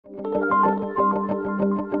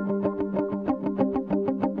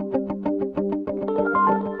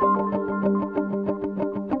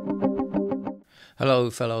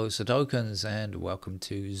Hello, fellow Sudokans, and welcome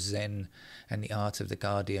to Zen and the Art of the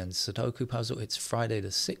Guardian Sudoku puzzle. It's Friday the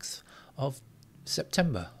 6th of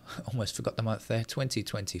September. Almost forgot the month there,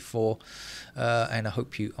 2024. And I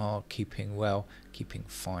hope you are keeping well, keeping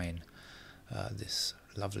fine this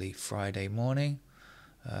lovely Friday morning.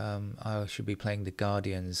 I should be playing the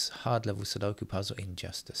Guardian's hard level Sudoku puzzle in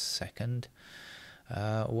just a second.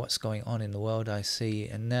 What's going on in the world I see,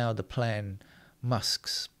 and now the plan,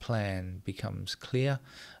 Musk's plan, becomes clear.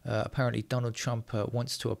 Apparently Donald Trump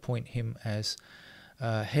wants to appoint him as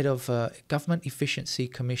head of Government Efficiency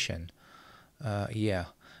Commission.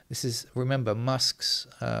 This is, remember, Musk's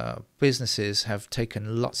businesses have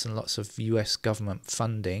taken lots and lots of US government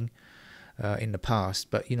funding in the past,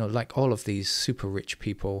 but like all of these super rich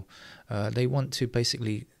people, they want to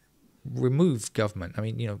basically remove government. I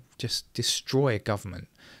mean, just destroy government.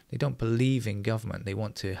 They don't believe in government. They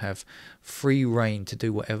want to have free reign to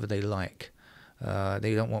do whatever they like.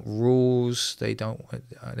 They don't want rules. They don't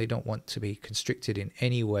want to be constricted in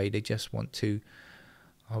any way. They just want to,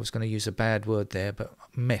 I was going to use a bad word there, but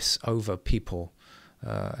mess over people,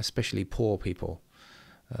 especially poor people,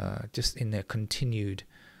 just in their continued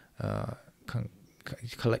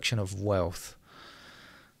collection of wealth.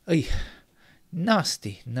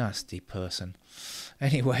 Nasty person.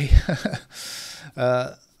 Anyway,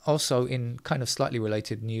 also in kind of slightly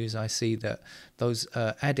related news, I see that those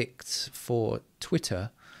addicts for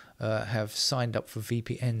Twitter have signed up for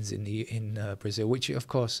VPNs in Brazil, which of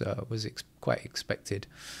course was quite expected.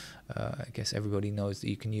 I guess everybody knows that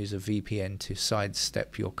you can use a VPN to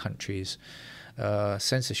sidestep your country's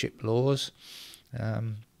censorship laws.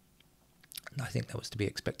 I think that was to be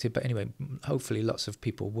expected, but anyway, hopefully lots of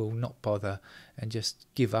people will not bother and just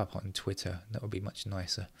give up on Twitter. That would be much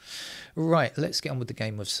nicer. Right, let's get on with the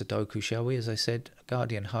game of Sudoku, shall we? As I said,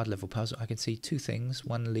 Guardian hard level puzzle. I can see two things,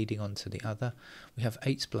 one leading on to the other. We have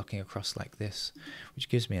 8s blocking across like this, which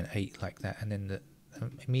gives me an 8 like that, and then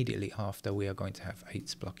immediately after we are going to have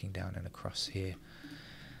 8s blocking down and across here.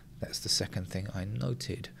 That's the second thing I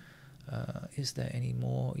noted. Is there any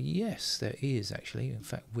more? Yes, there is actually. In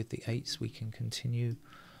fact, with the 8s we can continue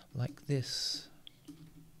like this.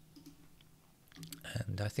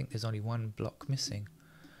 And I think there's only one block missing.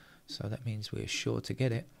 So that means we're sure to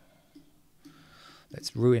get it.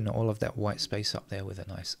 Let's ruin all of that white space up there with a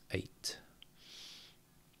nice 8.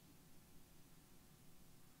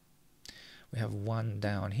 We have 1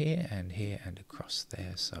 down here and across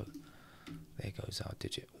there. So there goes our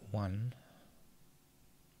digit 1.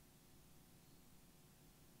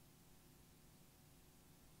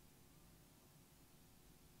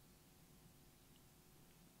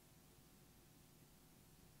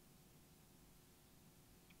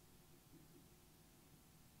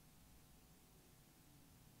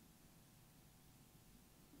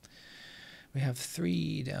 We have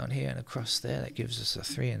 3 down here and across there. That gives us a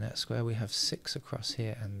 3 in that square. We have 6 across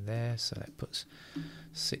here and there, so that puts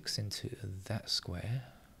 6 into that square.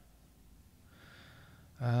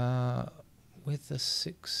 With the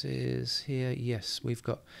 6s here, yes, we've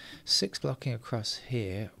got 6 blocking across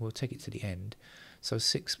here. We'll take it to the end. So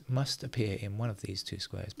 6 must appear in one of these two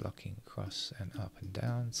squares, blocking across and up and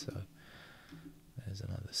down. So there's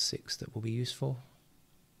another 6 that will be useful.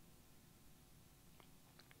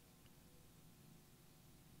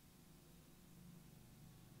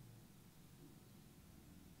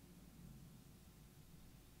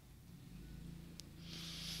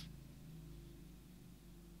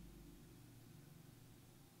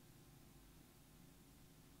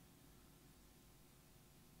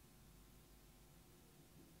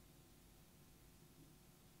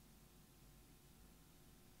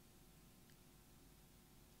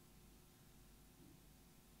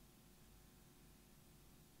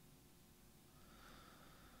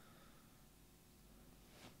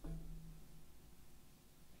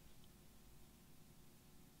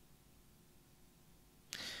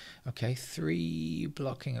 Okay, 3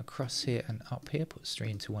 blocking across here and up here puts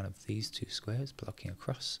 3 into one of these two squares, blocking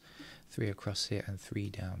across, 3 across here and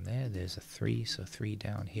 3 down there. There's a 3, so 3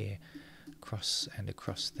 down here, across and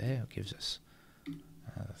across there gives us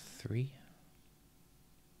 3.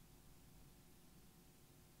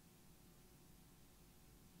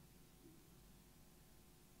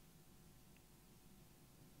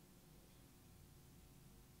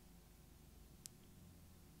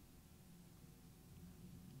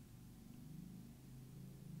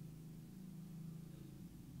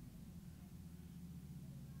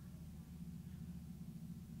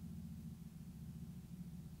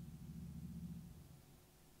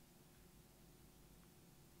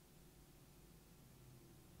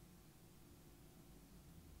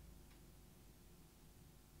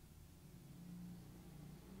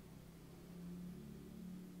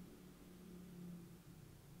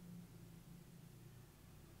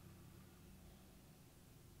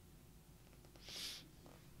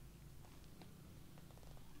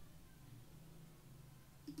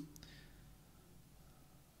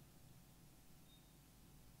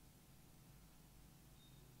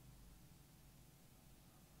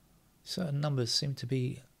 certain numbers seem to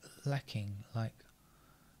be lacking. Like,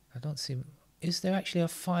 I don't see... Is there actually a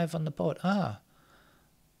 5 on the board? I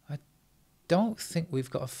don't think we've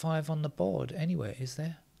got a 5 on the board anywhere, is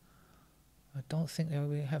there? I don't think that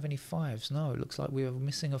we have any 5s. No, it looks like we are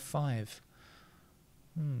missing a 5.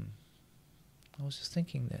 I was just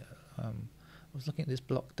thinking that... I was looking at this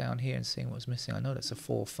block down here and seeing what was missing. I know that's a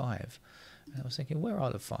 4, 5. And I was thinking, where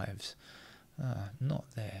are the 5s? Not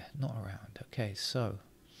there, not around. Okay, so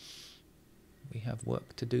we have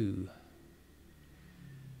work to do.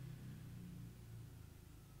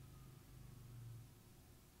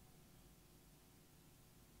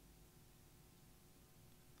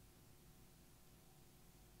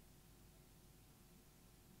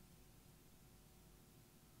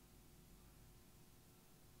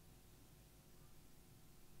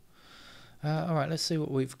 All right, let's see what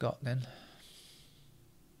we've got then.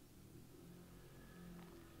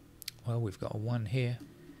 Well, we've got a 1 here.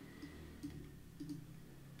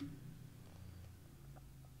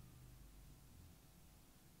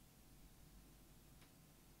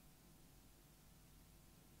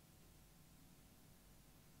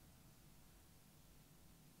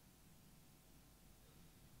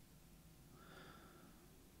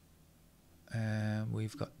 And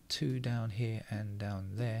we've got 2 down here and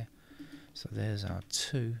down there. So there's our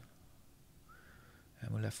 2.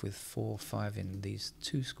 And we're left with 4, 5 in these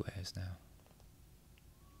 2 squares now.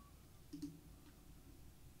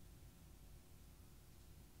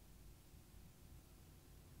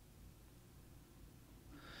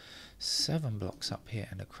 Seven blocks up here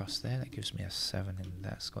and across there. That gives me a 7 in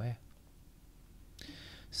that square.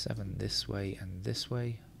 7 this way and this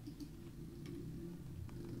way.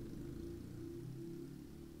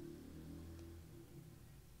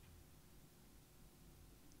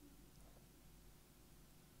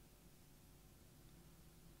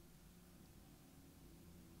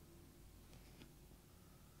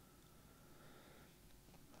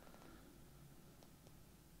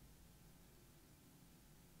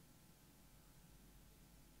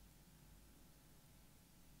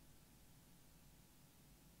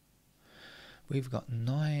 We've got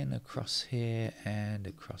 9 across here and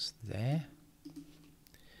across there.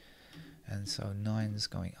 And so 9's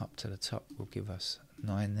going up to the top will give us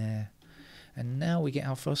 9 there. And now we get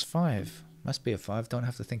our first 5. Must be a 5, don't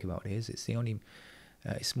have to think about what it is. It's the only,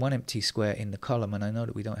 it's one empty square in the column, and I know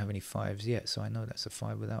that we don't have any 5s yet, so I know that's a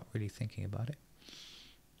 5 without really thinking about it.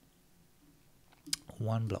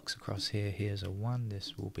 1 blocks across here, here's a 1,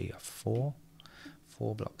 this will be a 4.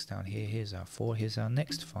 4 blocks down here, here's our 4, here's our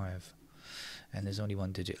next 5. And there's only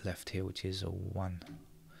 1 digit left here, which is a 1.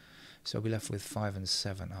 So we're left with 5 and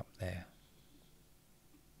 7 up there.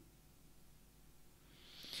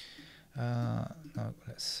 No,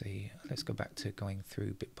 let's see. Let's go back to going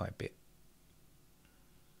through bit by bit.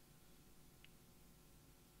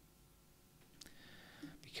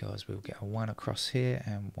 Because we'll get a 1 across here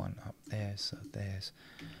and 1 up there. So there's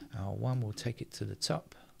our 1. We'll take it to the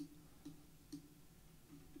top.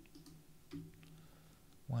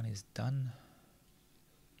 1 is done.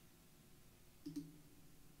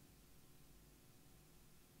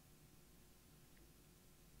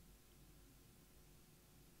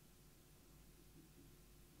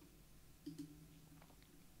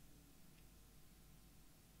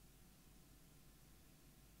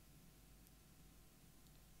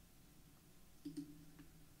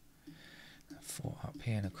 Up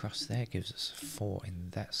here and across there gives us a 4 in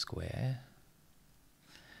that square.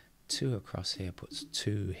 2 across here puts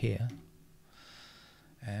 2 here.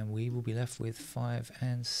 And we will be left with 5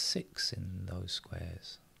 and 6 in those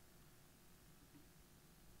squares.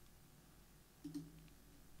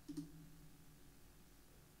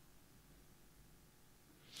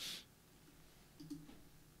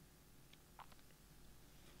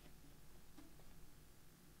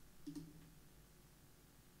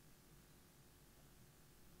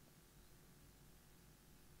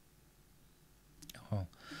 Oh,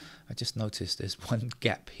 I just noticed there's one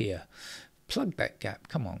gap here. Plug that gap.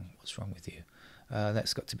 Come on, what's wrong with you?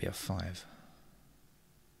 That's got to be a 5.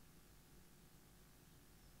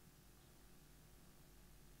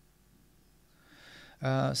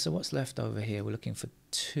 So what's left over here? We're looking for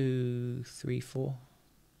 2, 3, 4.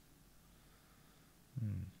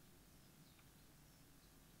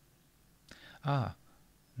 Ah,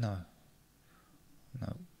 no.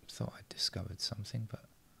 No, thought I discovered something, but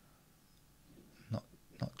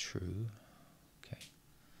not true. Okay.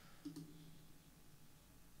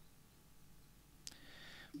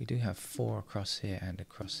 We do have 4 across here and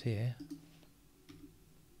across here.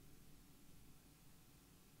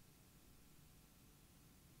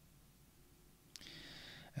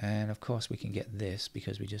 And of course we can get this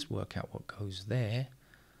because we just work out what goes there,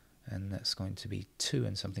 and that's going to be 2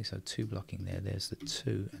 and something, so 2 blocking there, there's the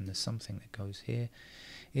 2, and the something that goes here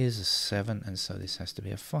is a 7, and so this has to be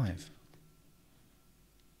a 5.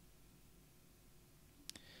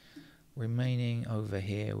 Remaining over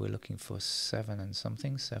here, we're looking for 7 and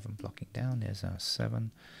something, 7 blocking down, there's our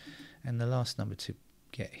 7, and the last number to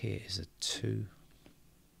get here is a 2.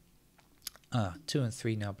 2 and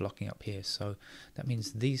 3 now blocking up here, so that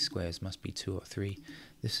means these squares must be 2 or 3.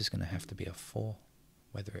 This is going to have to be a 4,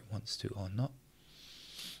 whether it wants to or not.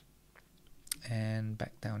 And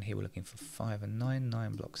back down here we're looking for 5 and 9.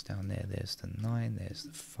 9 blocks down there, there's the 9, there's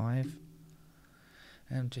the 5.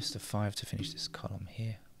 And just a 5 to finish this column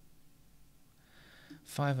here.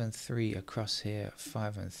 5 and 3 across here,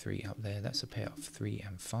 5 and 3 up there, that's a pair of 3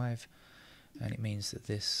 and 5. And it means that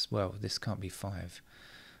this, well, this can't be 5.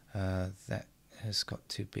 That has got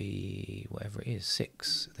to be whatever it is,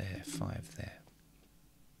 6 there, 5 there.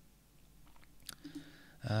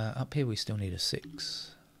 Up here we still need a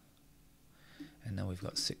 6, and now we've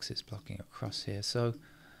got 6's blocking across here. So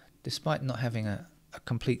despite not having a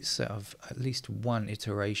complete set of at least one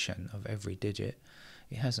iteration of every digit,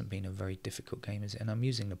 it hasn't been a very difficult game, is it? And I'm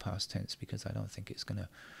using the past tense because I don't think it's going to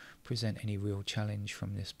present any real challenge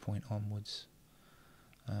from this point onwards.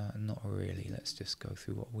 Not really. Let's just go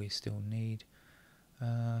through what we still need.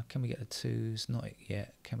 Can we get the 2s? Not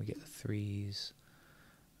yet. Can we get the 3s?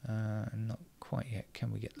 Not quite yet.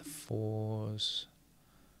 Can we get the 4s?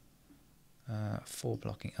 4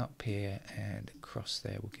 blocking up here and across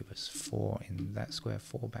there will give us 4 in that square.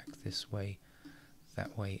 4 back this way,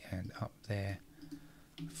 that way, and up there.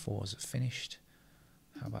 4s are finished.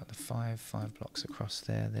 How about the 5? 5 blocks across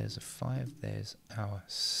there. There's a 5. There's our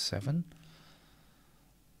 7.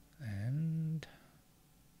 And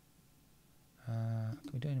can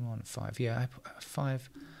we do any more on 5? Yeah, I put a 5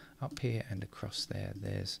 up here and across there.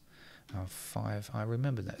 There's our 5. I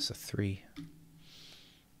remember that's a 3.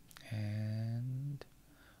 And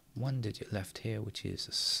 1 digit left here, which is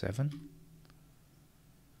a 7.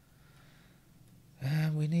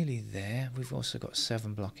 And we're nearly there. We've also got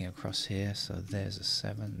 7 blocking across here, so there's a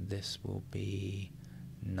 7. This will be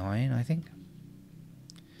 9, I think.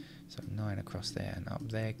 So 9 across there and up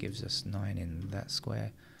there gives us 9 in that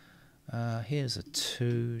square. Here's a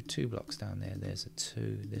 2, 2 blocks down there, there's a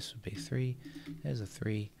 2, this would be 3, there's a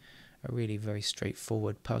 3. A really very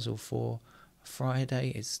straightforward puzzle for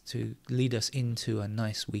Friday. It's to lead us into a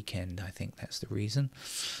nice weekend, I think that's the reason.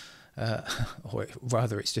 Or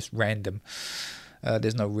rather it's just random.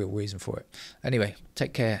 There's no real reason for it. Anyway,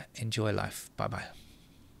 take care, enjoy life, bye bye.